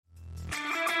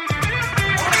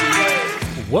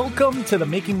Welcome to the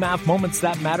Making Math Moments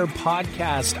That Matter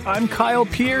podcast. I'm Kyle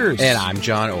Pierce. And I'm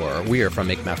John Orr. We are from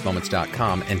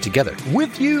MakeMathMoments.com, and together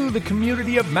with you, the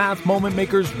community of math moment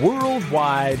makers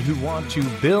worldwide who want to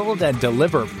build and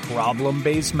deliver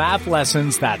problem-based math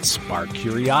lessons that spark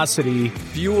curiosity,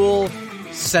 fuel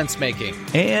sense-making,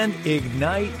 and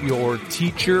ignite your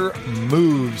teacher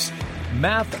moves.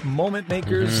 Math moment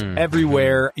makers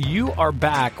everywhere. You are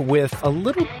back with a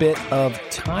little bit of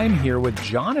time here with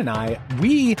John and I.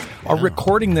 We are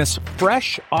recording this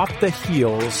fresh off the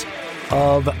heels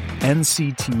of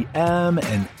NCTM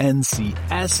and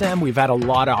NCSM. We've had a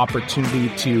lot of opportunity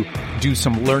to do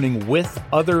some learning with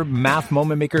other math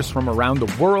moment makers from around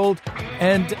the world.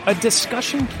 And a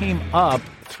discussion came up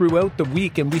throughout the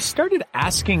week, and we started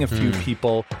asking a few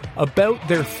people about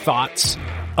their thoughts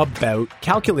about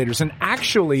calculators. And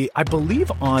actually, I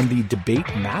believe on the Debate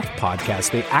Math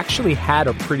podcast, they actually had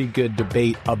a pretty good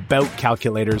debate about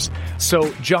calculators.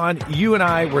 So, John, you and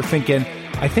I were thinking,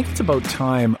 I think it's about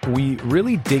time we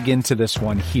really dig into this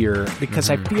one here, because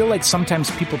I feel like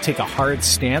sometimes people take a hard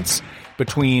stance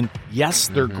between, yes,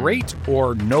 they're great,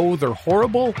 or no, they're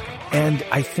horrible. And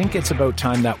I think it's about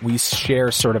time that we share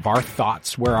sort of our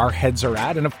thoughts, where our heads are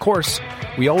at. And of course,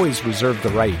 we always reserve the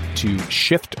right to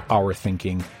shift our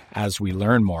thinking as we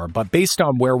learn more. But based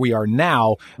on where we are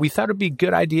now, we thought it'd be a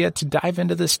good idea to dive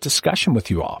into this discussion with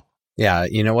you all. Yeah,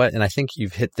 you know what? And I think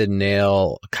you've hit the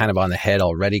nail kind of on the head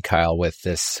already, Kyle, with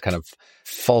this kind of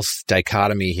false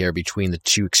dichotomy here between the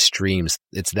two extremes.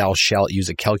 It's thou shalt use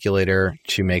a calculator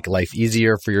to make life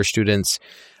easier for your students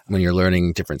when you're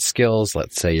learning different skills.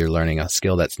 Let's say you're learning a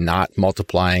skill that's not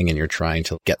multiplying and you're trying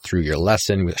to get through your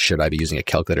lesson. Should I be using a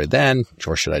calculator then?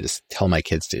 Or should I just tell my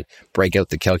kids to break out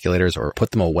the calculators or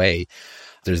put them away?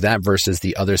 There's that versus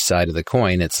the other side of the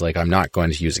coin. It's like, I'm not going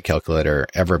to use a calculator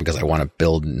ever because I want to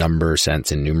build number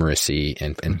sense and numeracy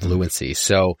and fluency.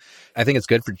 So I think it's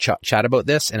good for chat about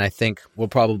this. And I think we'll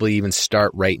probably even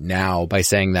start right now by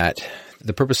saying that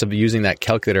the purpose of using that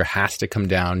calculator has to come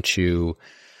down to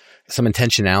some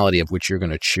intentionality of which you're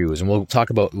going to choose. And we'll talk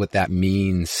about what that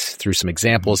means through some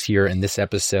examples here in this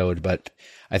episode. But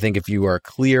I think if you are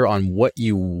clear on what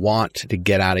you want to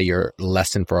get out of your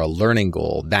lesson for a learning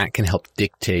goal, that can help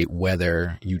dictate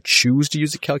whether you choose to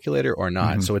use a calculator or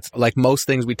not. So it's like most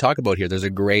things we talk about here, there's a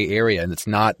gray area, and it's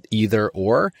not either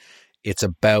or. It's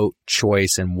about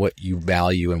choice and what you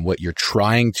value and what you're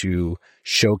trying to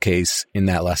showcase in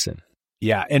that lesson.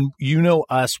 Yeah. And you know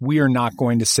us, we are not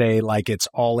going to say like it's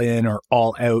all in or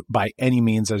all out by any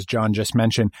means, as John just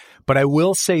mentioned. But I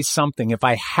will say something. If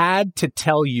I had to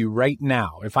tell you right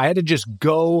now, if I had to just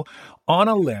go on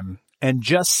a limb and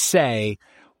just say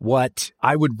what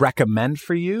I would recommend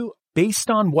for you,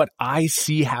 based on what I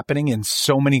see happening in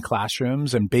so many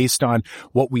classrooms and based on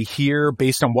what we hear,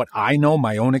 based on what I know,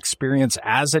 my own experience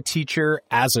as a teacher,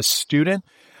 as a student,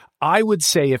 I would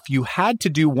say if you had to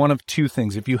do one of two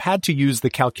things, if you had to use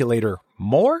the calculator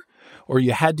more or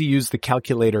you had to use the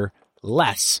calculator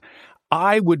less,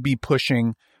 I would be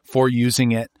pushing for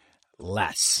using it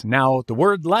less. Now, the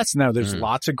word less, now there's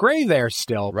lots of gray there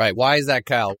still. Right. Why is that,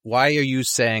 Kyle? Why are you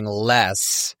saying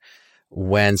less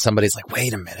when somebody's like,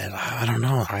 wait a minute, I don't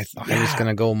know. I thought I was going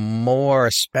to go more,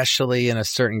 especially in a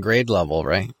certain grade level,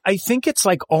 right? I think it's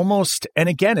like almost, and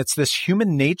again, it's this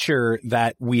human nature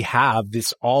that we have,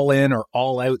 this all in or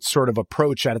all out sort of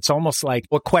approach, that it's almost like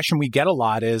what question we get a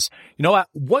lot is, you know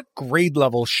what grade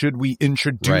level should we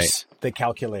introduce the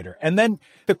calculator? And then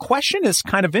the question is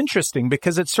kind of interesting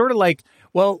because it's sort of like,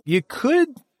 well, you could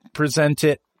present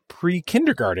it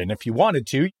pre-kindergarten if you wanted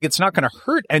to. It's not going to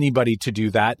hurt anybody to do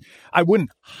that. I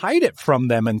wouldn't hide it from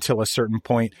them until a certain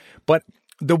point. But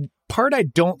the part I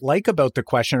don't like about the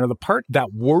question, or the part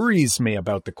that worries me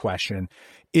about the question,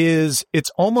 is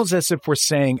it's almost as if we're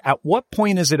saying, at what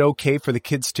point is it okay for the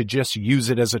kids to just use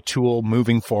it as a tool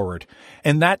moving forward?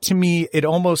 And that to me, it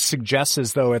almost suggests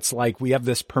as though it's like we have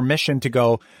this permission to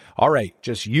go, all right,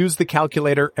 just use the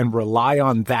calculator and rely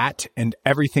on that and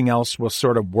everything else will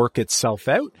sort of work itself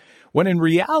out. When in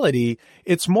reality,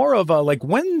 it's more of a like,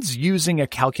 when's using a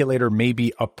calculator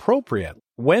maybe appropriate?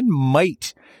 When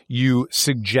might you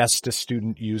suggest a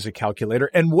student use a calculator?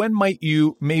 And when might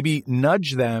you maybe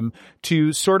nudge them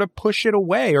to sort of push it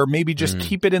away or maybe just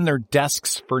keep it in their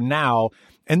desks for now?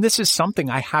 And this is something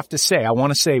I have to say. I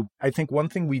want to say, I think one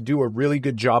thing we do a really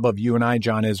good job of, you and I,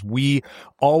 John, is we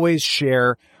always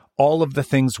share all of the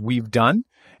things we've done.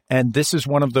 And this is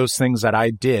one of those things that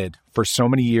I did for so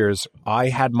many years. I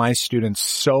had my students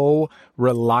so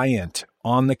reliant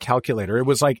on the calculator. It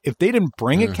was like, if they didn't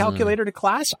bring a calculator to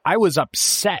class, I was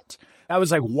upset. I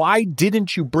was like, why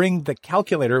didn't you bring the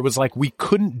calculator? It was like, we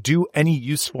couldn't do any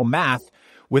useful math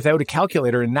without a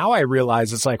calculator. And now I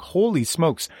realize it's like, holy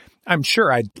smokes, I'm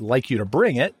sure I'd like you to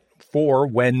bring it for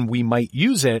when we might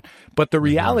use it. But the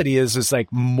reality is like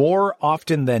more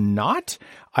often than not,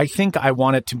 I think I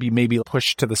want it to be maybe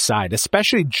pushed to the side,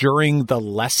 especially during the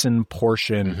lesson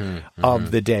portion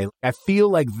of the day. I feel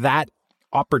like that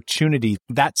opportunity,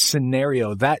 that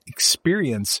scenario, that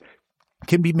experience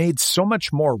can be made so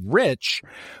much more rich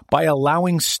by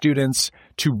allowing students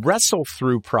to wrestle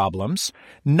through problems,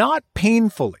 not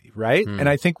painfully, right? And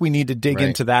I think we need to dig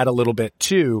into that a little bit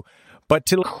too, but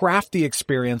to craft the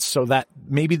experience so that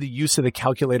maybe the use of the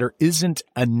calculator isn't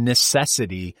a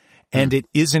necessity and it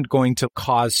isn't going to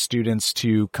cause students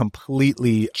to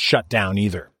completely shut down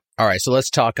either. All right, so let's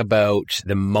talk about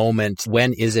the moment.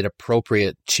 When is it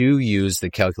appropriate to use the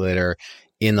calculator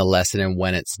in the lesson and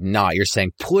when it's not? You're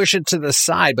saying push it to the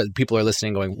side, but people are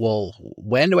listening going, well,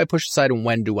 when do I push it aside and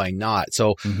when do I not?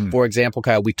 So, for example,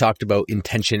 Kyle, we talked about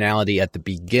intentionality at the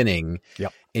beginning.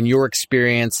 Yep. In your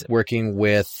experience working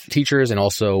with teachers and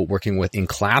also working with in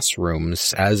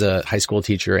classrooms as a high school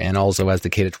teacher and also as the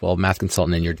K-12 math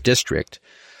consultant in your district,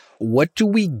 what do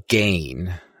we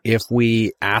gain if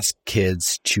we ask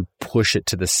kids to push it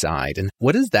to the side? And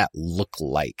what does that look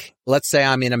like? Let's say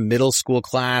I'm in a middle school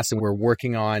class and we're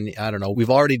working on, I don't know,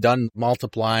 we've already done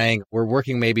multiplying. We're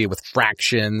working maybe with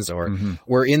fractions or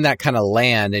we're in that kind of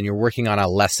land and you're working on a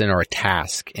lesson or a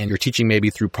task and you're teaching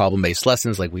maybe through problem-based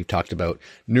lessons like we've talked about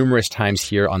numerous times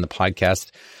here on the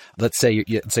podcast. Let's say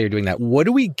you're doing that. What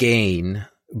do we gain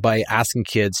by asking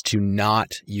kids to not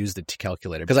use the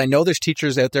calculator? Because I know there's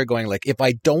teachers out there going like, if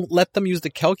I don't let them use the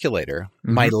calculator,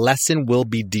 my lesson will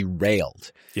be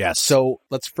derailed. Yes. So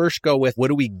let's first go with what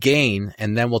do we gain?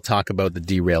 And then we'll talk about the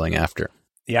derailing after.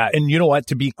 Yeah. And you know what?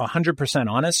 To be 100%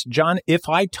 honest, John, if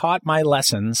I taught my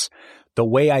lessons the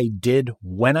way I did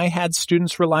when I had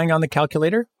students relying on the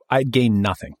calculator, I'd gain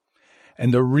nothing.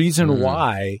 And the reason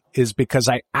why is because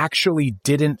I actually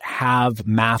didn't have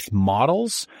math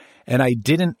models and I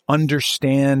didn't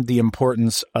understand the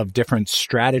importance of different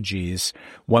strategies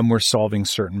when we're solving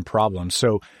certain problems.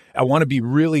 So I want to be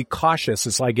really cautious.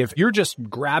 It's like if you're just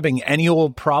grabbing any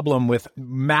old problem with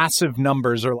massive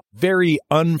numbers or very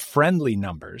unfriendly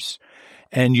numbers,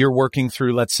 and you're working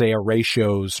through, let's say, a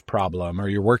ratios problem, or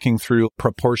you're working through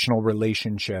proportional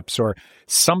relationships or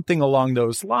something along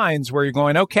those lines where you're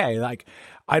going, okay, like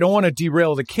I don't want to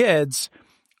derail the kids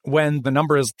when the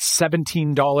number is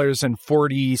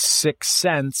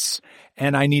 $17.46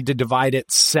 and I need to divide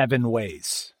it 7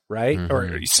 ways, right?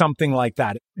 Or something like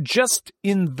that. Just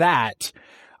in that,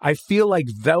 I feel like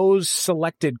those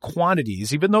selected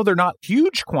quantities, even though they're not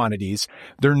huge quantities,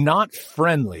 they're not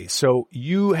friendly. So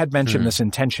you had mentioned this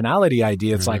intentionality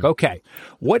idea. It's like, okay,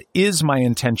 what is my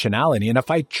intentionality? And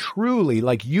if I truly,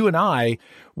 like you and I,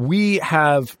 we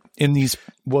have in these,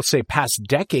 we'll say past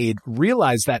decade,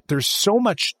 realized that there's so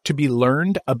much to be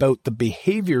learned about the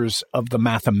behaviors of the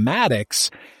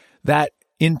mathematics that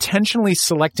intentionally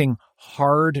selecting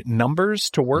hard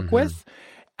numbers to work with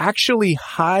actually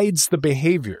hides the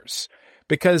behaviors.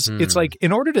 Because it's like,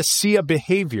 in order to see a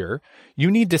behavior, you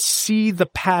need to see the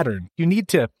pattern. You need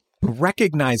to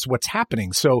recognize what's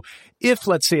happening. So if,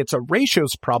 let's say, it's a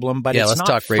ratios problem, but it's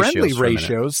not friendly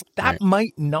ratios, that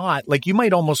might not, like you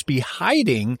might almost be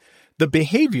hiding the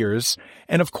behaviors.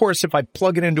 And of course, if I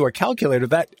plug it into a calculator,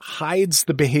 that hides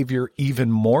the behavior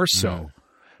even more so,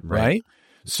 right?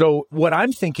 So what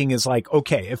I'm thinking is like,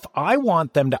 okay, if I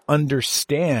want them to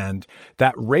understand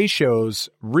that ratios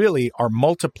really are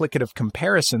multiplicative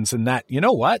comparisons and that, you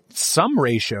know what, some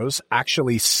ratios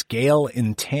actually scale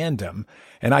in tandem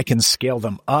and I can scale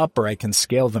them up or I can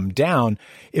scale them down.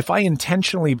 If I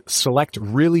intentionally select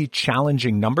really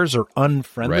challenging numbers or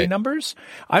unfriendly numbers,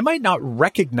 I might not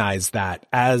recognize that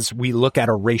as we look at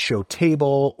a ratio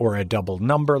table or a double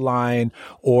number line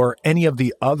or any of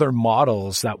the other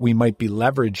models that we might be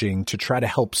leveraging to try to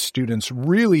help students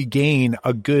really gain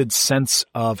a good sense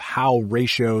of how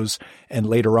ratios and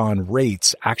later on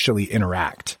rates actually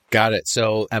interact. Got it.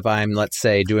 So if I'm, let's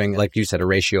say, doing, like you said, a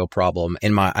ratio problem,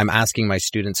 I'm asking my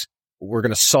students, we're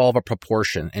going to solve a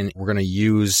proportion and we're going to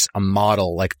use a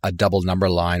model like a double number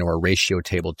line or a ratio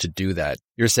table to do that.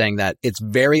 You're saying that it's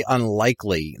very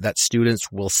unlikely that students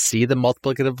will see the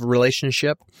multiplicative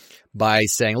relationship by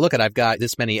saying, look, I've got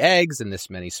this many eggs and this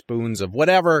many spoons of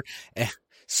whatever.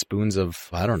 Spoons of,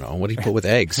 I don't know. What do you put with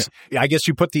eggs? Yeah, I guess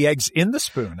you put the eggs in the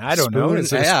spoon. I don't know.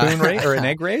 Is it a spoon race or an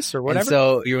egg race or whatever? And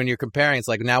so when you're comparing, it's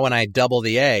like now when I double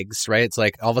the eggs, right? It's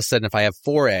like all of a sudden if I have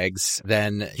 4 eggs,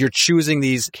 then you're choosing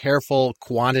these careful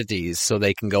quantities so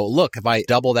they can go, look, if I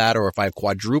double that or if I have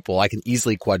quadruple, I can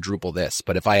easily quadruple this.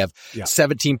 But if I have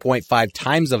 17.5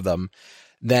 times of them,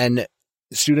 then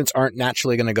students aren't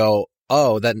naturally going to go,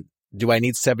 oh, then do I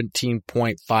need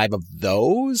 17.5 of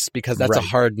those? Because that's a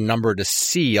hard number to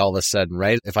see all of a sudden,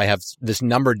 right? If I have this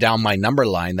number down my number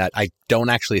line that I don't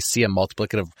actually see a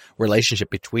multiplicative relationship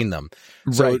between them.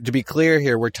 So to be clear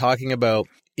here, we're talking about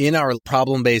in our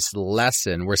problem-based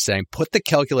lesson, we're saying put the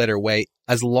calculator away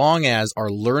as long as our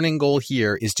learning goal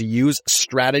here is to use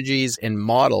strategies and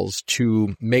models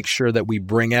to make sure that we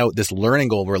bring out this learning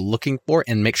goal we're looking for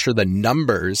and make sure the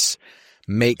numbers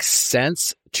make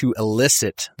sense to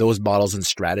elicit those models and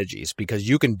strategies, because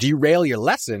you can derail your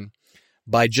lesson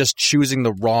by just choosing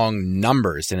the wrong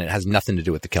numbers, and it has nothing to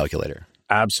do with the calculator.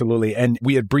 Absolutely. And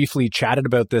we had briefly chatted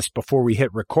about this before we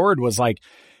hit record, was like,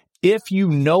 if you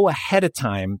know ahead of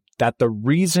time that the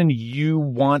reason you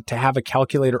want to have a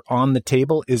calculator on the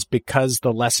table is because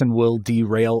the lesson will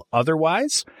derail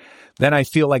otherwise, then I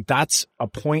feel like that's a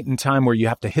point in time where you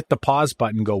have to hit the pause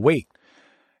button and go, wait,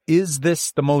 is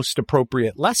this the most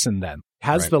appropriate lesson then?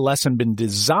 Has the lesson been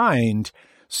designed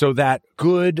so that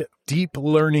good, deep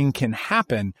learning can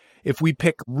happen? If we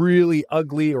pick really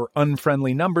ugly or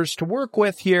unfriendly numbers to work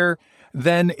with here,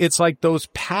 then it's like those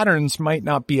patterns might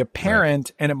not be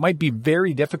apparent, and it might be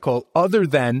very difficult other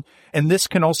than, and this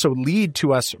can also lead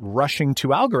to us rushing to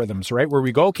algorithms, right? Where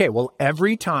we go, okay, well,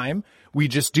 every time we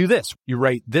just do this, you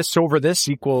write this over this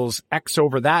equals X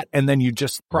over that, and then you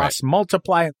just cross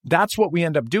multiply. That's what we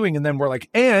end up doing. And then we're like,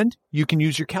 and you can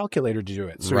use your calculator to do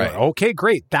it. So we're like, okay,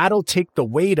 great. That'll take the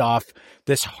weight off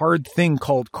this hard thing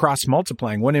called cross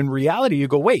multiplying. When in reality, you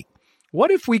go, wait, what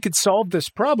if we could solve this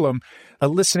problem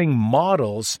eliciting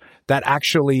models that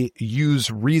actually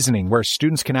use reasoning, where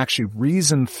students can actually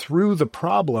reason through the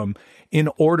problem in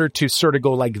order to sort of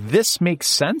go like, this makes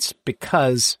sense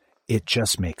because it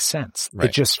just makes sense.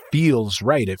 It just feels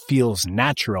right. It feels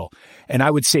natural. And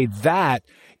I would say that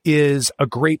is a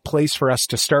great place for us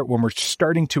to start when we're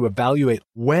starting to evaluate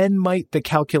when might the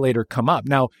calculator come up.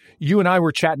 Now, you and I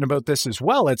were chatting about this as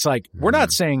well. It's like, we're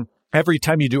not saying every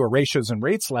time you do a ratios and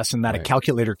rates lesson that a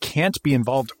calculator can't be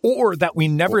involved, or that we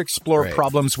never explore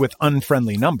problems with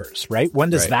unfriendly numbers, right? When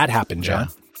does that happen, John?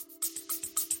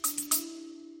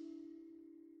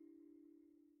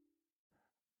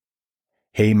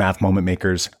 Hey, Math Moment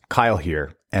Makers, Kyle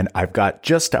here, and I've got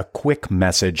just a quick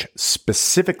message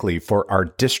specifically for our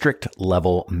district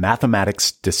level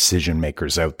mathematics decision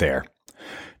makers out there.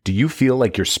 Do you feel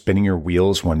like you're spinning your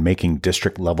wheels when making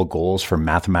district level goals for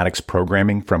mathematics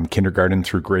programming from kindergarten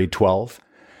through grade 12?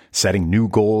 Setting new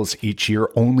goals each year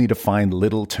only to find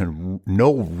little to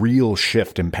no real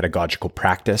shift in pedagogical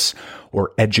practice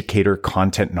or educator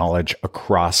content knowledge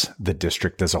across the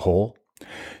district as a whole?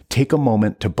 Take a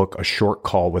moment to book a short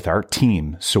call with our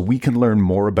team so we can learn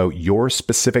more about your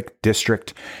specific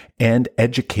district and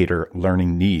educator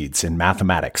learning needs in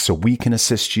mathematics, so we can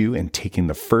assist you in taking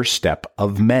the first step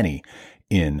of many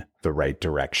in the right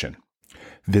direction.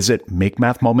 Visit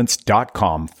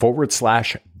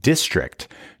makemathmoments.com/district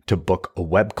to book a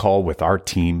web call with our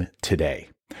team today.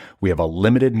 We have a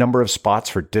limited number of spots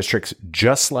for districts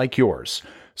just like yours,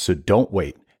 so don't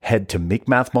wait. Head to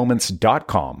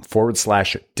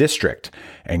makemathmoments.com/district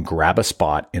and grab a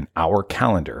spot in our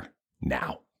calendar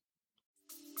now.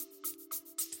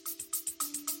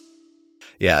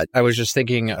 Yeah, I was just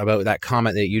thinking about that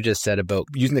comment that you just said about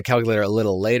using the calculator a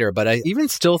little later, but I even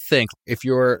still think if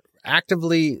you're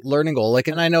actively learning goal, like,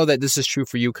 and I know that this is true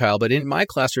for you, Kyle, but in my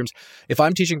classrooms, if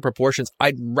I'm teaching proportions,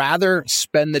 I'd rather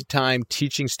spend the time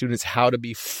teaching students how to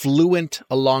be fluent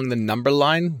along the number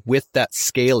line with that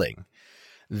scaling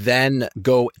than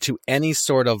go to any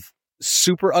sort of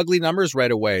super ugly numbers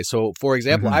right away. So for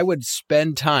example, I would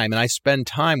spend time, and I spend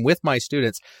time with my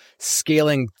students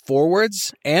scaling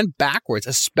forwards and backwards,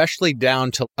 especially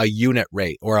down to a unit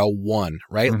rate or a 1,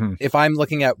 right? If I'm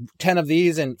looking at 10 of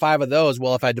these and 5 of those,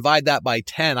 well, if I divide that by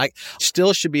 10, I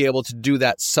still should be able to do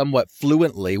that somewhat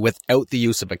fluently without the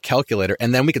use of a calculator.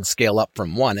 And then we can scale up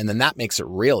from 1, and then that makes it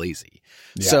real easy.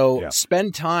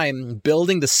 Spend time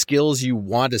building the skills you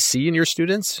want to see in your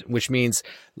students, which means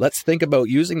let's think about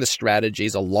using the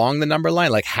strategies along the number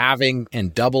line, like halving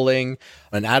and doubling.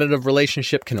 An additive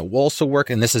relationship can also work.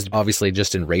 And this is obviously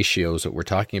just in ratios that we're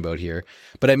talking about here.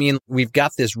 But I mean, we've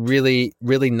got this really,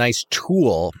 really nice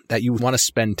tool that you want to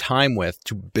spend time with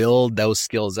to build those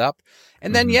skills up.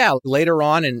 And then, later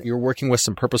on, and you're working with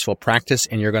some purposeful practice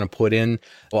and you're going to put in,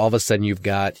 all of a sudden you've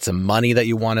got some money that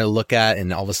you want to look at,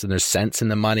 and all of a sudden there's sense in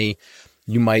the money.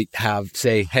 You might have,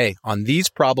 say, hey, on these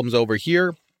problems over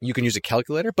here, you can use a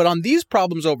calculator, but on these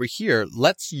problems over here,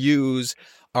 let's use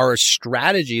our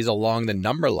strategies along the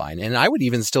number line. And I would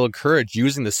even still encourage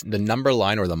using the number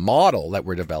line or the model that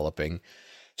we're developing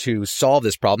to solve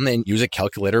this problem and use a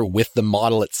calculator with the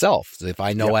model itself. So if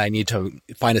I know I need to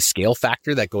find a scale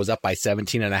factor that goes up by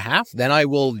 17.5, then I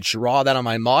will draw that on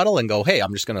my model and go, hey,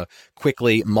 I'm just going to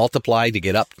quickly multiply to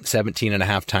get up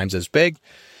 17.5 times as big.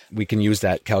 We can use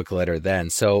that calculator then.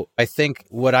 So I think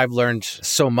what I've learned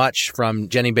so much from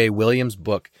Jenny Bay Williams'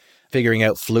 book, Figuring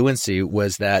Out Fluency,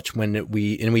 was that when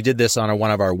we did this on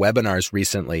one of our webinars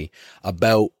recently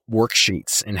about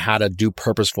worksheets and how to do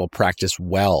purposeful practice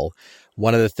well.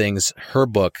 One of the things, her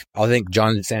book, I think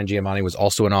John San Giovanni was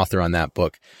also an author on that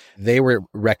book. They were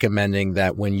recommending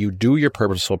that when you do your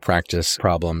purposeful practice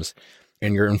problems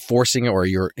and you're enforcing or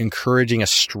you're encouraging a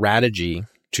strategy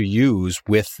to use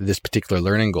with this particular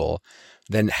learning goal,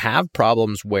 then have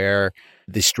problems where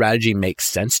the strategy makes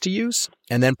sense to use,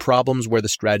 and then problems where the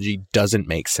strategy doesn't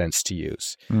make sense to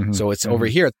use. So it's over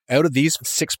here, out of these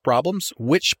 6 problems,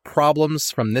 which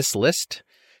problems from this list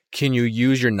can you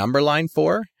use your number line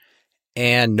for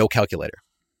and no calculator?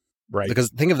 Right. Because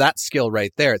think of that skill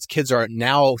right there. It's kids are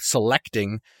now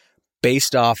selecting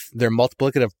based off their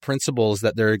multiplicative principles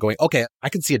that they're going, okay, I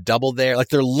can see a double there. Like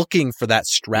they're looking for that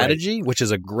strategy, which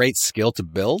is a great skill to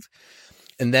build.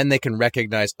 And then they can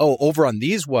recognize, oh, over on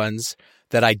these ones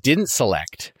that I didn't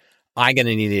select, I'm going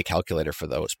to need a calculator for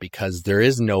those because there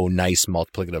is no nice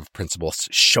multiplicative principles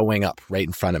showing up right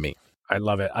in front of me. I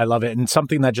love it. I love it. And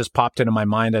something that just popped into my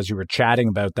mind as you were chatting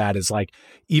about that is like,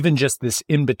 even just this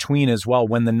in between as well,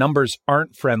 when the numbers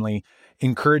aren't friendly,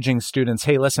 encouraging students,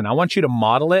 hey, listen, I want you to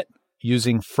model it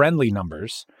using friendly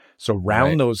numbers. So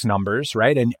round those numbers,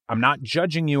 right? And I'm not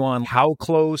judging you on how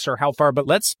close or how far, but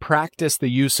let's practice the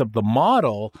use of the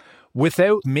model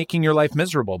without making your life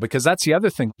miserable, because that's the other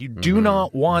thing. You do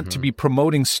not want to be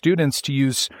promoting students to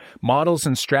use models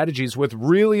and strategies with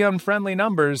really unfriendly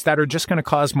numbers that are just going to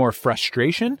cause more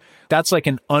frustration. That's like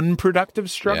an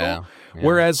unproductive struggle. Yeah.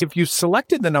 Whereas if you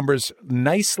selected the numbers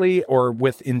nicely or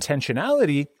with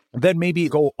intentionality, then maybe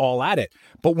go all at it.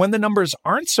 But when the numbers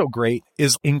aren't so great,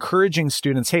 is encouraging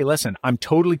students, hey, listen, I'm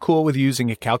totally cool with using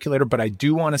a calculator, but I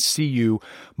do want to see you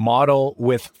model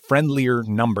with friendlier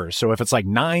numbers. So if it's like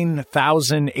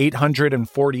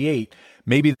 9,848,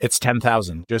 maybe it's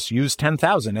 10,000. Just use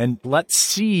 10,000 and let's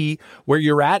see where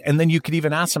you're at. And then you could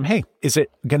even ask them, hey, is it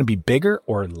going to be bigger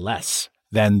or less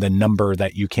than the number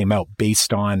that you came out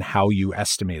based on how you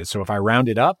estimated? So if I round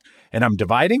it up and I'm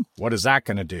dividing, what is that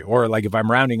going to do? Or like if I'm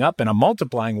rounding up and I'm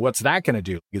multiplying, what's that going to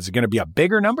do? Is it going to be a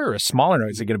bigger number or a smaller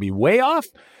number? Is it going to be way off?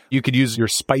 You could use your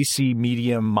spicy,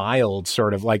 medium, mild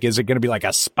sort of like, is it going to be like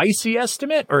a spicy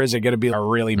estimate or is it going to be a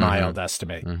really mild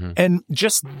estimate? And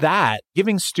just that,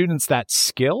 giving students that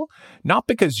skill, not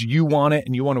because you want it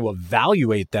and you want to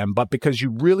evaluate them, but because you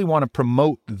really want to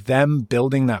promote them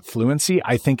building that fluency,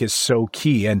 I think is so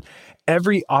key. And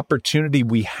every opportunity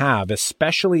we have,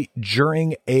 especially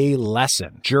during a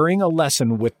lesson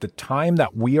with the time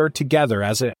that we are together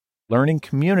as a learning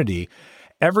community,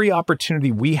 every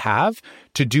opportunity we have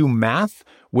to do math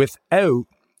without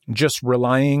just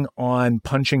relying on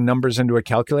punching numbers into a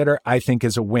calculator, I think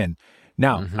is a win.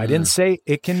 Now, I didn't say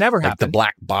it can never happen. Like the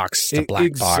black box,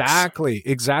 Exactly.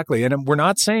 And we're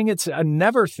not saying it's a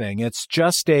never thing. It's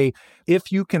just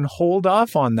if you can hold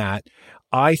off on that,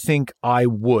 I think I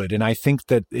would. And I think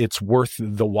that it's worth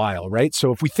the while, right?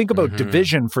 So if we think about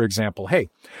division, for example, hey,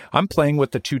 I'm playing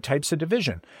with the 2 types of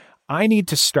division. I need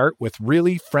to start with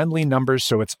really friendly numbers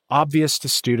so it's obvious to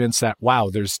students that, wow,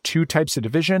 there's 2 types of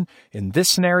division. In this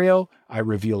scenario, I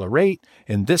reveal a rate.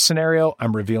 In this scenario,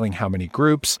 I'm revealing how many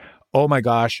groups. Oh my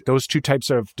gosh, those 2 types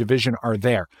of division are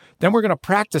there. Then we're going to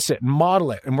practice it and model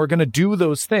it, and we're going to do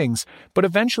those things. But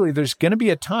eventually, there's going to be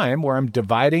a time where I'm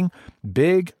dividing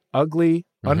big, ugly,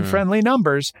 unfriendly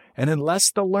numbers. And unless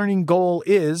the learning goal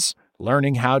is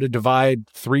learning how to divide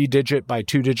 3-digit by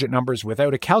 2-digit numbers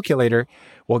without a calculator,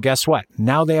 well, guess what?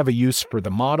 Now they have a use for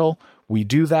the model. We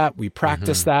do that, we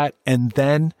practice that, and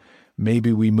then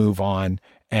maybe we move on.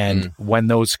 And when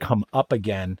those come up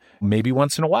again, maybe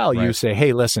once in a while, you say,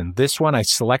 hey, listen, this one, I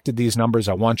selected these numbers.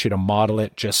 I want you to model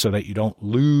it just so that you don't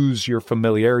lose your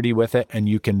familiarity with it. And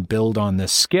you can build on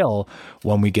this skill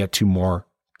when we get to more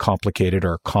complicated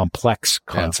or complex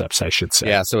concepts, I should say.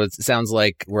 Yeah. So it sounds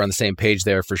like we're on the same page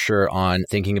there for sure on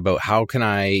thinking about how can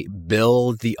I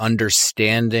build the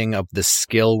understanding of the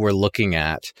skill we're looking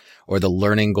at or the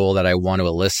learning goal that I want to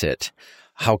elicit.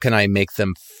 How can I make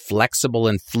them flexible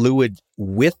and fluid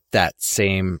with that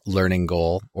same learning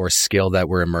goal or skill that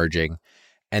we're emerging?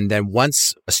 And then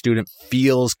once a student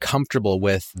feels comfortable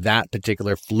with that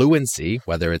particular fluency,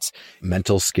 whether it's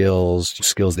mental skills,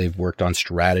 skills they've worked on,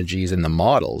 strategies and the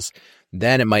models,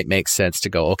 then it might make sense to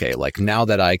go, okay, like now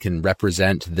that I can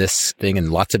represent this thing in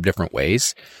lots of different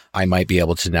ways, I might be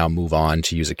able to now move on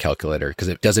to use a calculator because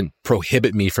it doesn't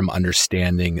prohibit me from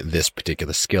understanding this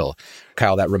particular skill.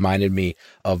 Kyle, that reminded me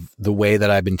of the way that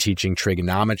I've been teaching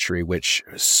trigonometry, which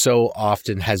so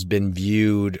often has been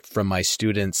viewed from my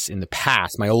students in the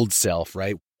past, my old self,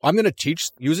 right? I'm going to teach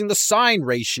using the sine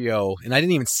ratio. And I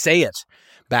didn't even say it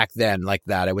back then like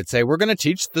that. I would say, we're going to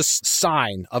teach the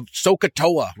sine of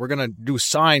SOHCAHTOA. We're going to do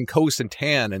sine, cos, and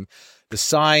tan. And the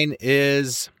sine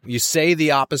is, you say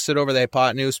the opposite over the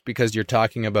hypotenuse because you're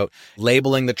talking about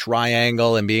labeling the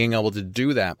triangle and being able to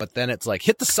do that. But then it's like,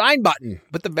 hit the sine button,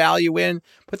 put the value in,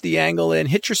 put the angle in,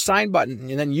 hit your sine button,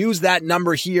 and then use that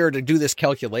number here to do this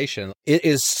calculation. It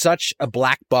is such a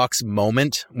black box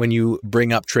moment when you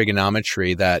bring up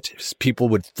trigonometry that people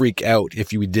would freak out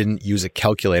if you didn't use a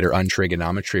calculator on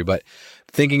trigonometry. But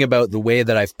thinking about the way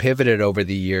that I've pivoted over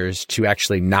the years to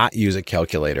actually not use a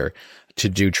calculator to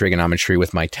do trigonometry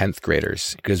with my 10th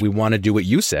graders, because we want to do what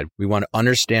you said. We want to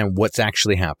understand what's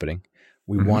actually happening.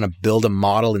 We want to build a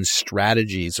model and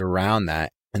strategies around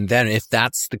that. And then if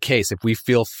that's the case, if we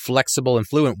feel flexible and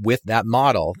fluent with that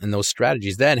model and those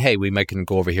strategies, then, hey, we might can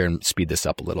go over here and speed this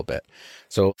up a little bit.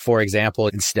 So for example,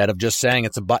 instead of just saying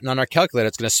it's a button on our calculator,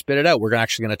 it's going to spit it out. We're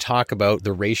actually going to talk about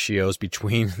the ratios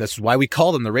between, that's why we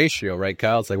call them the ratio, right,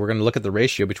 Kyle? It's like, we're going to look at the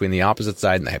ratio between the opposite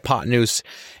side and the hypotenuse.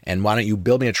 And why don't you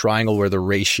build me a triangle where the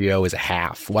ratio is a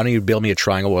half? Why don't you build me a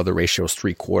triangle where the ratio is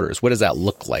 3/4? What does that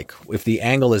look like? If the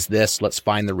angle is this, let's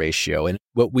find the ratio. And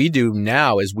what we do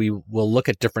now is we will look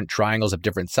at different triangles of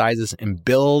different sizes and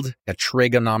build a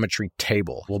trigonometry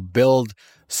table. We'll build,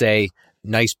 say,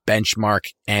 nice benchmark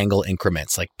angle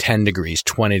increments like 10 degrees,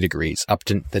 20 degrees, up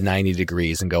to the 90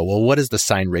 degrees and go, well, what is the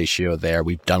sine ratio there?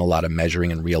 We've done a lot of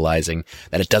measuring and realizing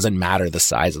that it doesn't matter the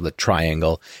size of the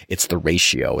triangle. It's the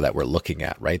ratio that we're looking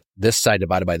at, right? This side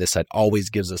divided by this side always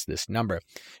gives us this number.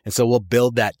 And so we'll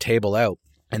build that table out.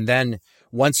 And then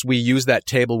once we use that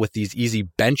table with these easy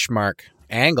benchmark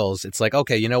angles, it's like,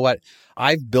 okay, you know what?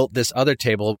 I've built this other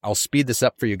table. I'll speed this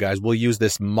up for you guys. We'll use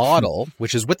this model,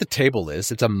 which is what the table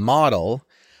is. It's a model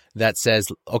that says,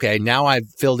 okay, now I've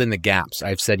filled in the gaps.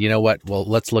 I've said, you know what? Well,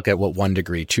 let's look at what 1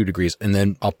 degree, 2 degrees, and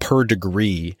then a per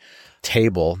degree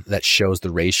table that shows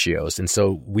the ratios. And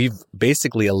so we've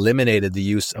basically eliminated the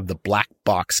use of the black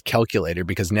box calculator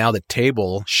because now the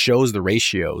table shows the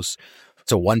ratios.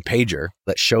 It's a one pager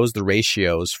that shows the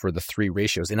ratios for the 3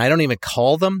 ratios. And I don't even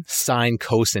call them sine,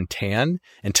 cos, and tan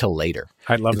until later.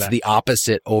 I love that. It's the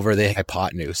opposite over the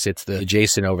hypotenuse. It's the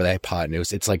adjacent over the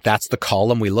hypotenuse. It's like, that's the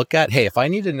column we look at. Hey, if I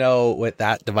need to know what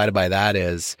that divided by that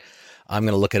is, I'm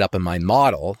going to look it up in my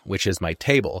model, which is my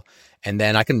table. And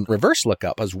then I can reverse look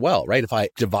up as well, right? If I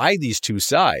divide these two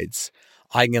sides,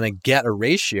 I'm going to get a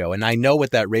ratio and I know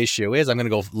what that ratio is. I'm going to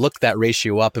go look that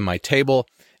ratio up in my table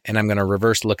and I'm going to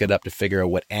reverse look it up to figure out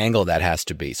what angle that has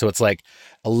to be. So it's like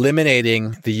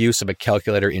eliminating the use of a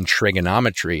calculator in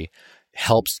trigonometry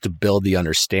helps to build the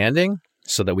understanding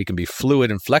so that we can be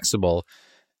fluid and flexible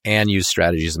and use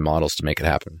strategies and models to make it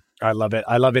happen. I love it.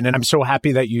 I love it. And I'm so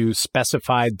happy that you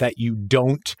specified that you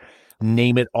don't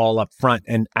name it all up front.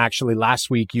 And actually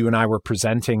last week you and I were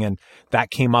presenting and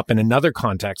that came up in another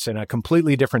context in a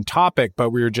completely different topic, but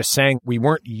we were just saying we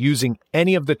weren't using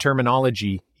any of the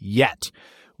terminology yet.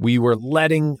 We were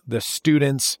letting the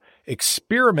students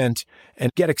experiment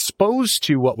and get exposed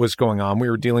to what was going on. We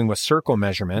were dealing with circle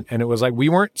measurement and it was like, we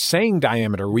weren't saying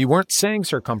diameter. We weren't saying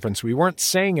circumference. We weren't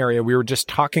saying area. We were just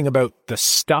talking about the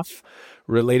stuff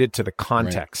related to the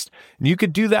context. Right. And you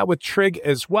could do that with trig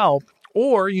as well.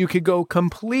 Or you could go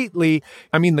completely,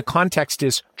 the context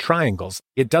is triangles.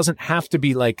 It doesn't have to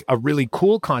be like a really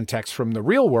cool context from the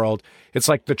real world. It's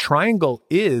like the triangle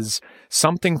is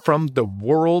something from the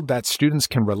world that students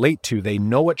can relate to. They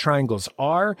know what triangles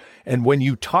are. And when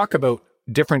you talk about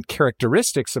different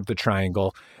characteristics of the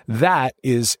triangle, that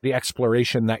is the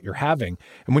exploration that you're having.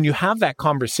 And when you have that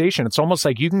conversation, it's almost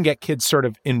like you can get kids sort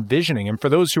of envisioning. And for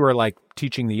those who are like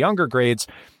teaching the younger grades,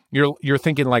 you're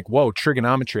thinking like, whoa,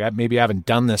 trigonometry, maybe you haven't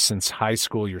done this since high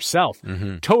school yourself.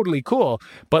 Mm-hmm. Totally cool.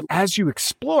 But as you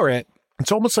explore it,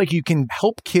 it's almost like you can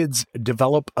help kids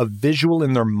develop a visual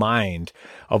in their mind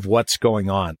of what's going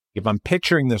on. If I'm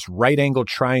picturing this right angle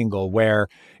triangle where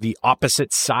the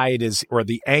opposite side is, or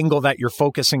the angle that you're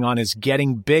focusing on is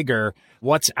getting bigger,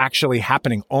 what's actually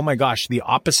happening? Oh my gosh, the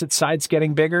opposite side's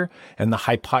getting bigger and the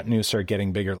hypotenuse are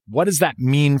getting bigger. What does that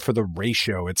mean for the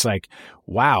ratio? It's like,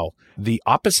 wow, the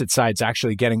opposite side's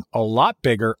actually getting a lot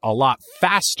bigger, a lot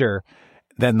faster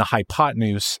than the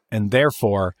hypotenuse. And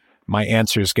therefore, my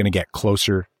answer is going to get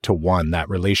closer to 1. That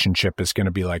relationship is going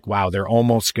to be like, wow, they're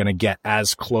almost going to get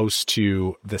as close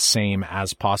to the same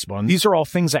as possible. And these are all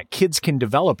things that kids can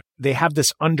develop. They have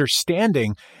this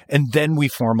understanding, and then we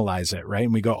formalize it, right?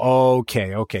 And we go,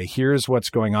 okay, here's what's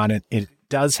going on. It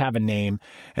does have a name.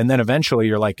 And then eventually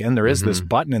you're like, and there is this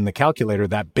button in the calculator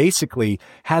that basically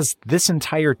has this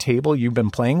entire table you've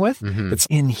been playing with. It's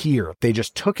in here. They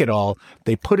just took it all.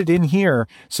 They put it in here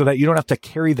so that you don't have to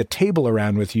carry the table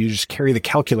around with you. You just carry the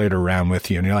calculator around with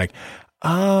you. And you're like,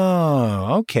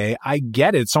 oh, okay, I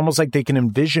get it. It's almost like they can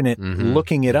envision it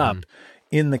looking it up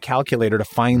in the calculator to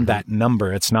find that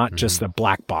number. It's not just a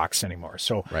black box anymore.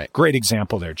 So great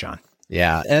example there, John.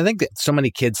 Yeah. And I think that so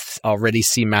many kids already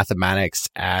see mathematics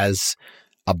as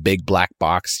a big black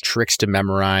box, tricks to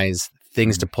memorize,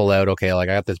 things to pull out. Okay, like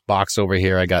I got this box over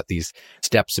here. I got these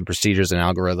steps and procedures and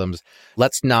algorithms.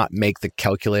 Let's not make the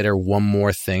calculator one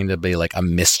more thing to be like a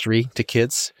mystery to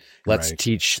kids. Let's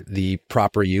teach the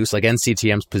proper use. Like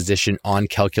NCTM's position on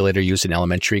calculator use in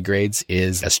elementary grades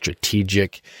is a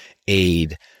strategic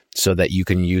aid so that you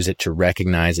can use it to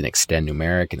recognize and extend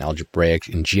numeric and algebraic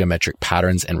and geometric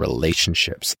patterns and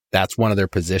relationships. That's one of their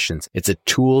positions. It's a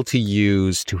tool to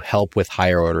use to help with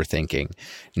higher order thinking,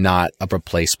 not a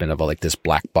replacement of like this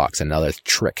black box, another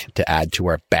trick to add to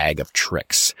our bag of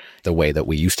tricks, the way that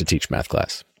we used to teach math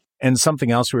class. And something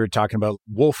else we were talking about,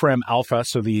 Wolfram Alpha.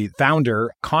 So the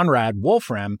founder, Conrad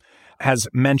Wolfram, has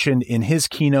mentioned in his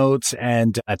keynotes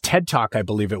and a TED Talk, I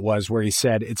believe it was, where he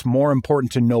said it's more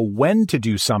important to know when to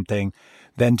do something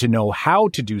than to know how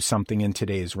to do something in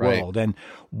today's world. And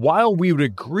while we would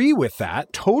agree with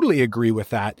that, totally agree with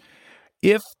that,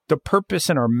 if the purpose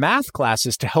in our math class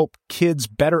is to help kids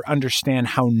better understand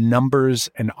how numbers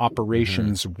and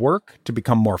operations work, to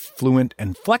become more fluent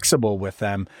and flexible with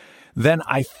them, then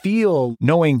I feel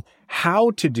knowing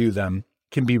how to do them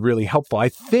can be really helpful. I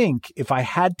think if I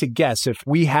had to guess, if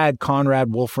we had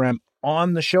Conrad Wolfram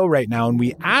on the show right now and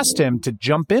we asked him to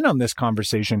jump in on this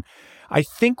conversation, I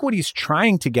think what he's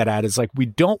trying to get at is like, we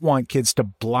don't want kids to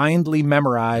blindly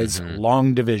memorize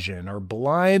long division or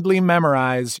blindly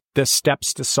memorize the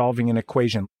steps to solving an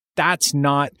equation. That's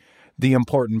not the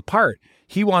important part.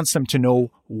 He wants them to know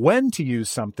when to use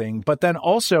something, but then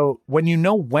also when you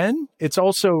know when, it's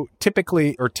also typical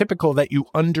that you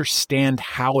understand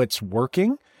how it's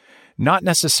working, not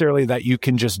necessarily that you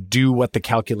can just do what the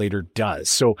calculator does.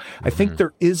 So I think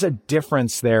there is a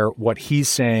difference there, what he's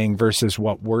saying versus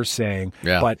what we're saying.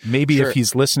 Yeah. But maybe if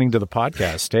he's listening to the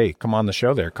podcast, hey, come on the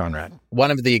show there, Conrad.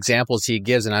 One of the examples he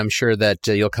gives, and I'm sure that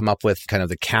you'll come up with kind of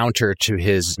the counter to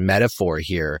his metaphor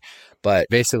here, but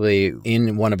basically,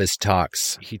 in one of his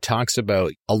talks, he talks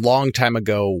about a long time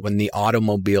ago when the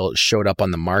automobile showed up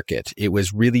on the market, it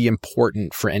was really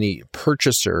important for any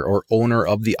purchaser or owner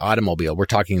of the automobile. We're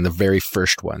talking the very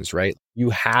first ones, right? You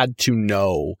had to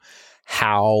know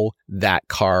how that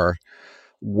car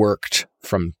worked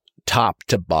from top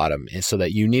to bottom, and so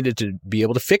that you needed to be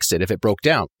able to fix it if it broke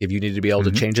down. If you needed to be able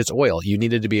to change its oil, you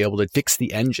needed to be able to fix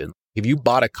the engine. If you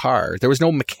bought a car, there was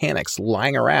no mechanics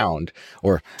lying around,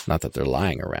 or not that they're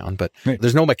lying around, but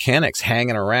there's no mechanics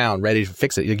hanging around ready to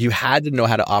fix it. You had to know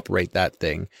how to operate that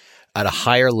thing at a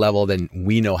higher level than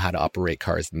we know how to operate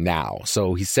cars now.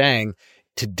 So he's saying,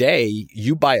 today,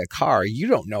 you buy a car, you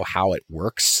don't know how it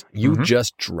works. You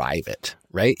just drive it,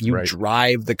 right? You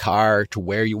drive the car to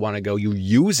where you want to go. You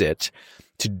use it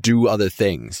to do other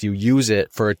things. You use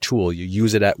it for a tool. You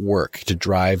use it at work to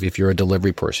drive. If you're a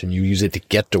delivery person, you use it to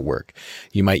get to work.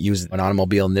 You might use an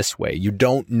automobile in this way. You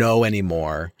don't know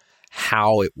anymore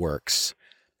how it works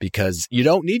because you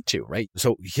don't need to, right?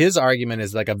 So his argument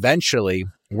is like, eventually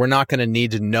we're not going to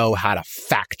need to know how to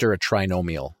factor a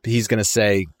trinomial. He's going to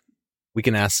say, we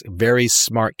can ask very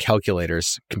smart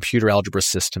calculators, computer algebra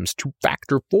systems to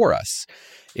factor for us.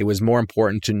 It was more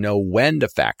important to know when to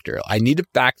factor. I need to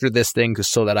factor this thing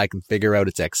so that I can figure out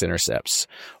its x-intercepts,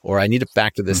 or I need to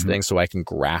factor this thing so I can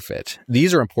graph it.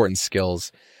 These are important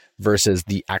skills versus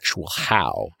the actual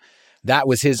how. That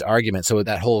was his argument. So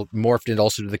that whole morphed it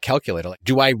also to the calculator. Like,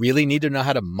 do I really need to know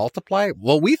how to multiply?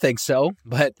 Well, we think so,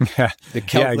 but the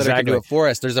calculator can do it for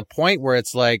us. There's a point where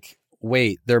it's like,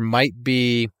 wait, there might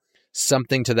be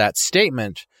something to that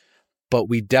statement, but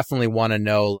we definitely want to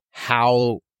know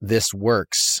how this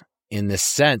works in this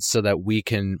sense so that we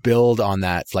can build on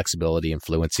that flexibility and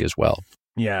fluency as well.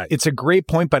 Yeah, it's a great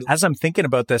point. But as I'm thinking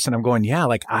about this and I'm going, yeah,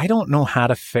 like I don't know how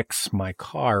to fix my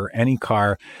car, any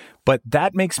car, but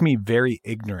that makes me very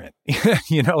ignorant,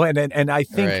 you know, and I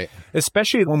think,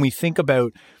 especially when we think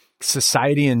about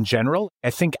society in general,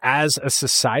 I think as a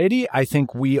society, I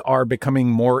think we are becoming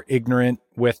more ignorant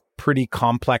with pretty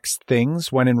complex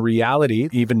things when in reality,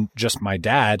 even just my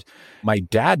dad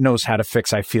knows how to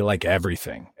fix, I feel like,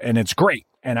 everything. And it's great.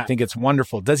 And I think it's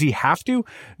wonderful. Does he have to?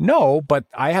 No, but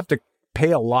I have to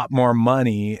pay a lot more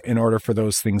money in order for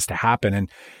those things to happen. And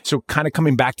so kind of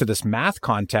coming back to this math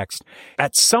context,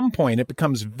 at some point it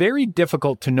becomes very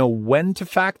difficult to know when to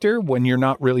factor when you're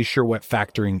not really sure what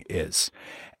factoring is.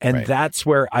 And that's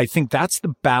where I think that's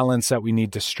the balance that we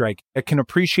need to strike. I can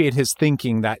appreciate his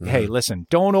thinking that, hey, listen,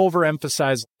 don't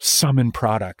overemphasize sum and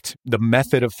product, the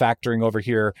method of factoring over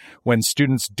here when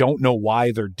students don't know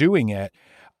why they're doing it.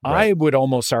 I would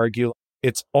almost argue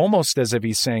it's almost as if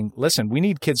he's saying, listen, we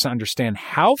need kids to understand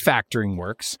how factoring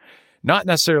works, not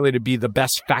necessarily to be the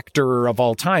best factorer of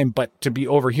all time, but to be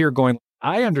over here going,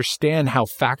 I understand how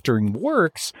factoring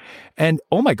works. And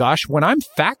oh my gosh, when I'm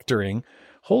factoring,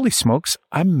 holy smokes,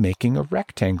 I'm making a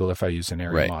rectangle if I use an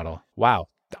area model. Wow.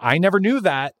 I never knew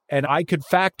that. And I could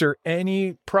factor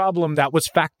any problem that was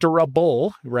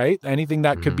factorable, right? Anything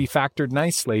that could be factored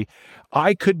nicely.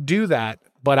 I could do that,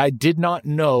 but I did not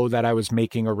know that I was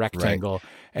making a rectangle.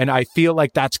 And I feel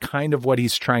like that's kind of what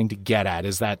he's trying to get at,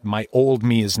 is that my old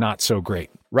me is not so great.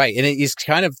 Right. And he's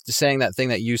kind of saying that thing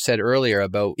that you said earlier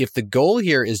about if the goal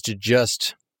here is to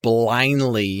just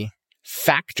blindly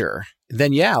factor,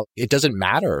 then it doesn't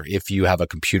matter if you have a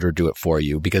computer do it for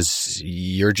you because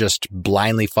you're just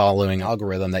blindly following an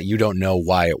algorithm that you don't know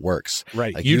why it works.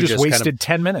 Right. Like you just wasted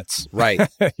 10 minutes. Right.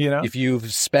 You know, if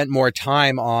you've spent more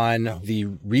time on the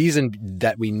reason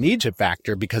that we need to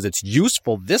factor because it's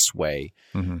useful this way,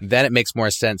 then it makes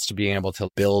more sense to being able to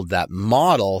build that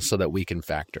model so that we can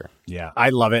factor. Yeah, I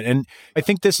love it. And I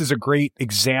think this is a great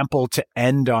example to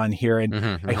end on here. And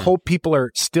I hope people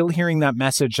are still hearing that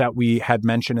message that we had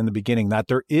mentioned in the beginning, that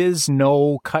there is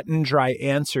no cut and dry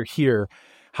answer here.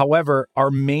 However,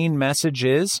 our main message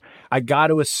is, I got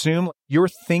to assume you're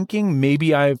thinking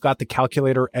maybe I've got the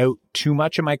calculator out too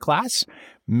much in my class.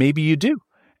 Maybe you do.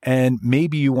 And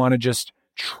maybe you want to just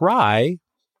try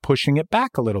pushing it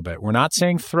back a little bit. We're not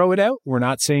saying throw it out. We're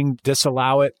not saying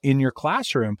disallow it in your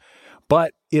classroom.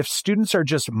 But if students are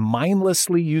just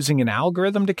mindlessly using an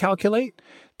algorithm to calculate,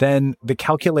 then the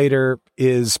calculator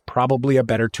is probably a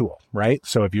better tool, right?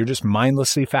 So if you're just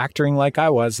mindlessly factoring like I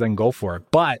was, then go for it.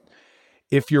 But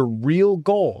if your real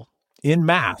goal in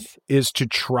math is to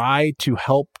try to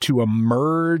help to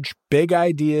emerge big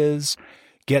ideas,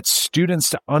 get students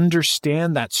to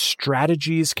understand that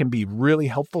strategies can be really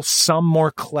helpful, some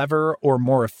more clever or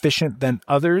more efficient than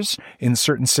others in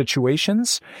certain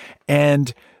situations,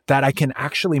 and that I can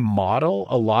actually model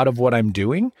a lot of what I'm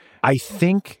doing, I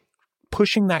think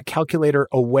pushing that calculator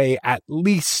away at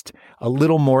least a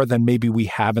little more than maybe we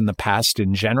have in the past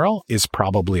in general is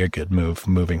probably a good move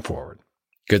moving forward.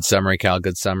 Good summary, Cal.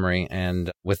 Good summary.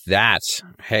 And with that,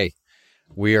 hey,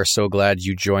 we are so glad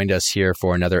you joined us here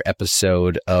for another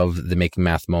episode of the Making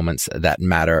Math Moments That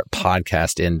Matter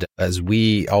podcast. And as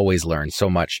we always learn so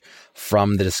much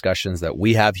from the discussions that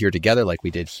we have here together, like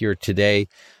we did here today,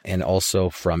 and also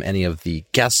from any of the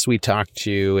guests we talk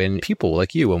to and people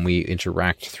like you when we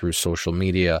interact through social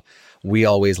media, we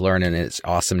always learn, and it's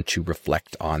awesome to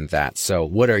reflect on that. So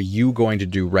what are you going to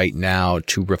do right now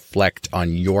to reflect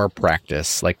on your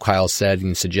practice? Like Kyle said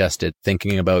and suggested,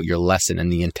 thinking about your lesson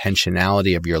and the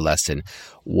intentionality of your lesson.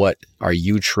 What are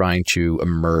you trying to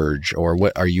emerge, or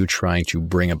what are you trying to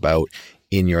bring about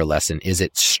in your lesson? Is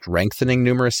it strengthening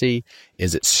numeracy?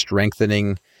 Is it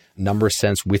strengthening number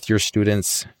sense with your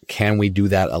students? Can we do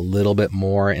that a little bit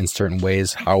more in certain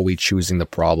ways? How are we choosing the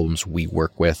problems we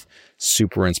work with?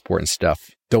 Super important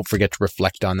stuff. Don't forget to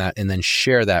reflect on that and then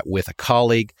share that with a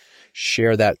colleague.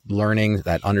 Share that learning,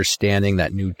 that understanding,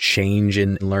 that new change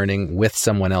in learning with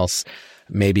someone else.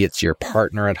 Maybe it's your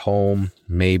partner at home.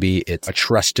 Maybe it's a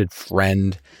trusted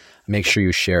friend. Make sure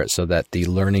you share it so that the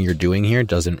learning you're doing here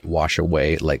doesn't wash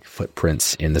away like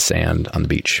footprints in the sand on the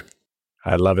beach.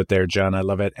 I love it there, John. I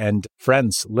love it. And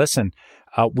friends, listen,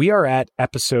 we are at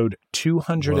episode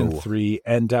 203. Whoa.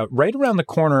 And right around the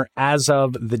corner, as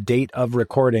of the date of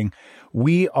recording,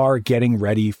 we are getting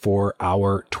ready for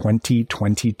our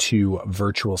 2022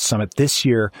 virtual summit. This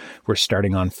year, we're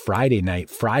starting on Friday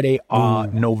night,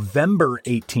 November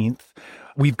 18th.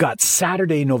 We've got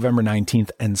Saturday, November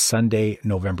 19th and Sunday,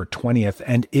 November 20th.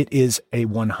 And it is a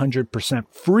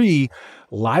 100% free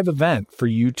live event for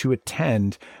you to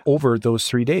attend over those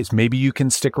 3 days. Maybe you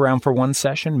can stick around for one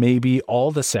session, maybe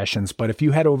all the sessions. But if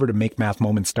you head over to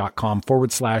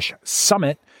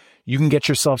makemathmoments.com/summit, you can get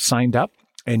yourself signed up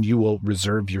and you will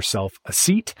reserve yourself a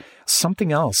seat.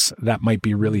 Something else that might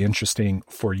be really interesting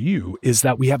for you is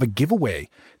that we have a giveaway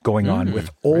going on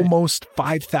with almost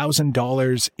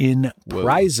 $5,000 in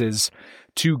prizes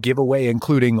to give away,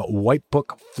 including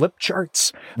Whitebook flip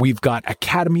charts. We've got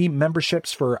Academy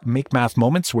memberships for Make Math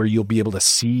Moments, where you'll be able to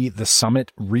see the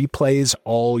summit replays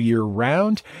all year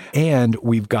round. And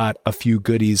we've got a few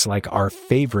goodies like our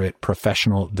favorite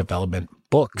professional development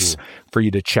books for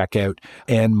you to check out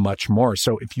and much more.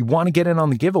 So if you want to get in on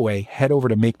the giveaway, head over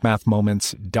to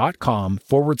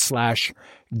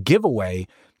makemathmoments.com/giveaway.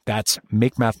 That's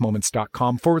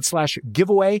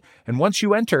makemathmoments.com/giveaway. And once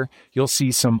you enter, you'll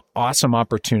see some awesome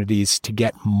opportunities to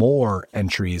get more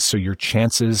entries. So your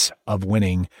chances of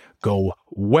winning go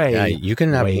way, you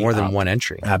can have more than up. one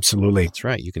entry. Absolutely. That's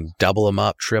right. You can double them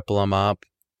up, triple them up.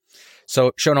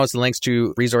 So show notes and links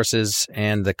to resources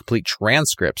and the complete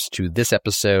transcripts to this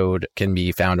episode can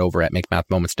be found over at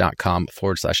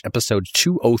makemathmoments.com/episode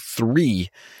 203.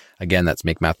 Again, that's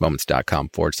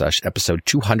makemathmoments.com/episode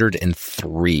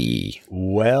 203.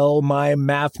 Well, my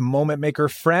math moment maker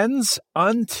friends,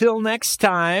 until next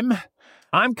time,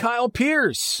 I'm Kyle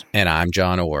Pierce. And I'm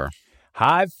John Orr.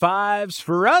 High fives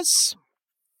for us.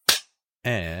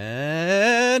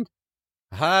 And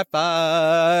high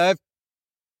five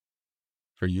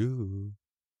for you.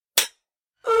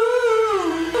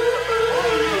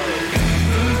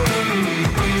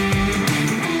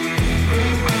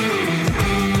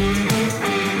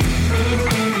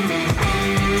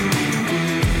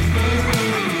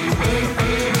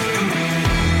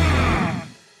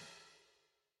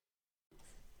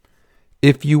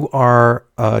 If you are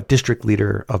a district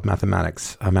leader of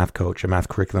mathematics, a math coach, a math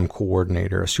curriculum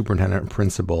coordinator, a superintendent and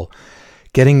principal,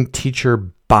 getting teacher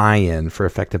buy-in for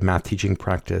effective math teaching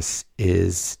practice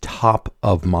is top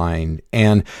of mind.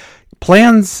 And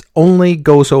plans only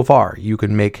go so far. You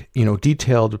can make,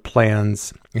 detailed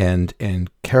plans and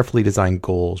carefully designed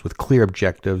goals with clear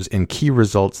objectives and key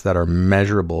results that are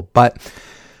measurable. But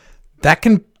that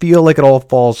can feel like it all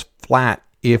falls flat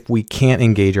if we can't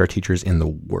engage our teachers in the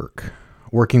work.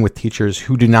 Working with teachers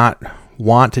who do not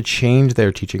want to change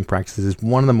their teaching practices is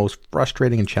one of the most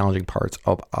frustrating and challenging parts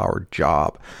of our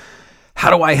job. How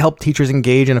do I help teachers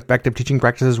engage in effective teaching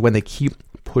practices when they keep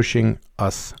pushing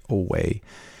us away?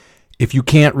 If you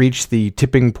can't reach the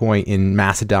tipping point in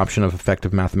mass adoption of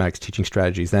effective mathematics teaching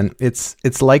strategies, then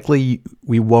it's likely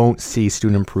we won't see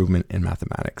student improvement in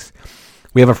mathematics.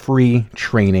 We have a free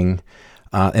training,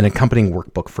 an accompanying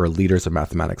workbook for leaders of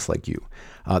mathematics like you.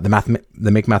 The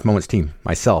Make Math Moments team,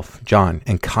 myself, John,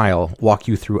 and Kyle walk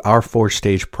you through our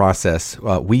 4-stage process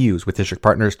we use with district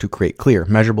partners to create clear,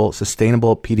 measurable,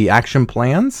 sustainable PD action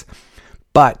plans,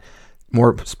 but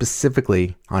more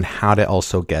specifically on how to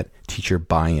also get teacher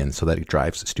buy-in so that it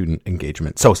drives student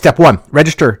engagement. So step 1,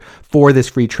 register for this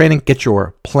free training, get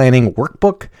your planning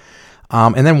workbook,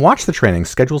 and then watch the training.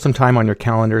 Schedule some time on your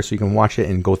calendar so you can watch it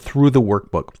and go through the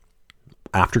workbook.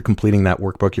 After completing that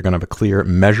workbook, you're going to have a clear,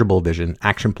 measurable vision,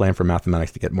 action plan for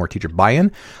mathematics to get more teacher buy-in,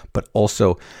 but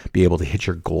also be able to hit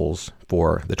your goals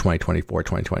for the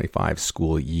 2024-2025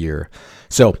 school year.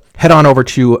 So head on over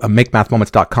to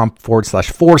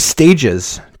makemathmoments.com/4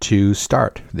 stages to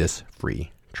start this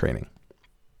free training.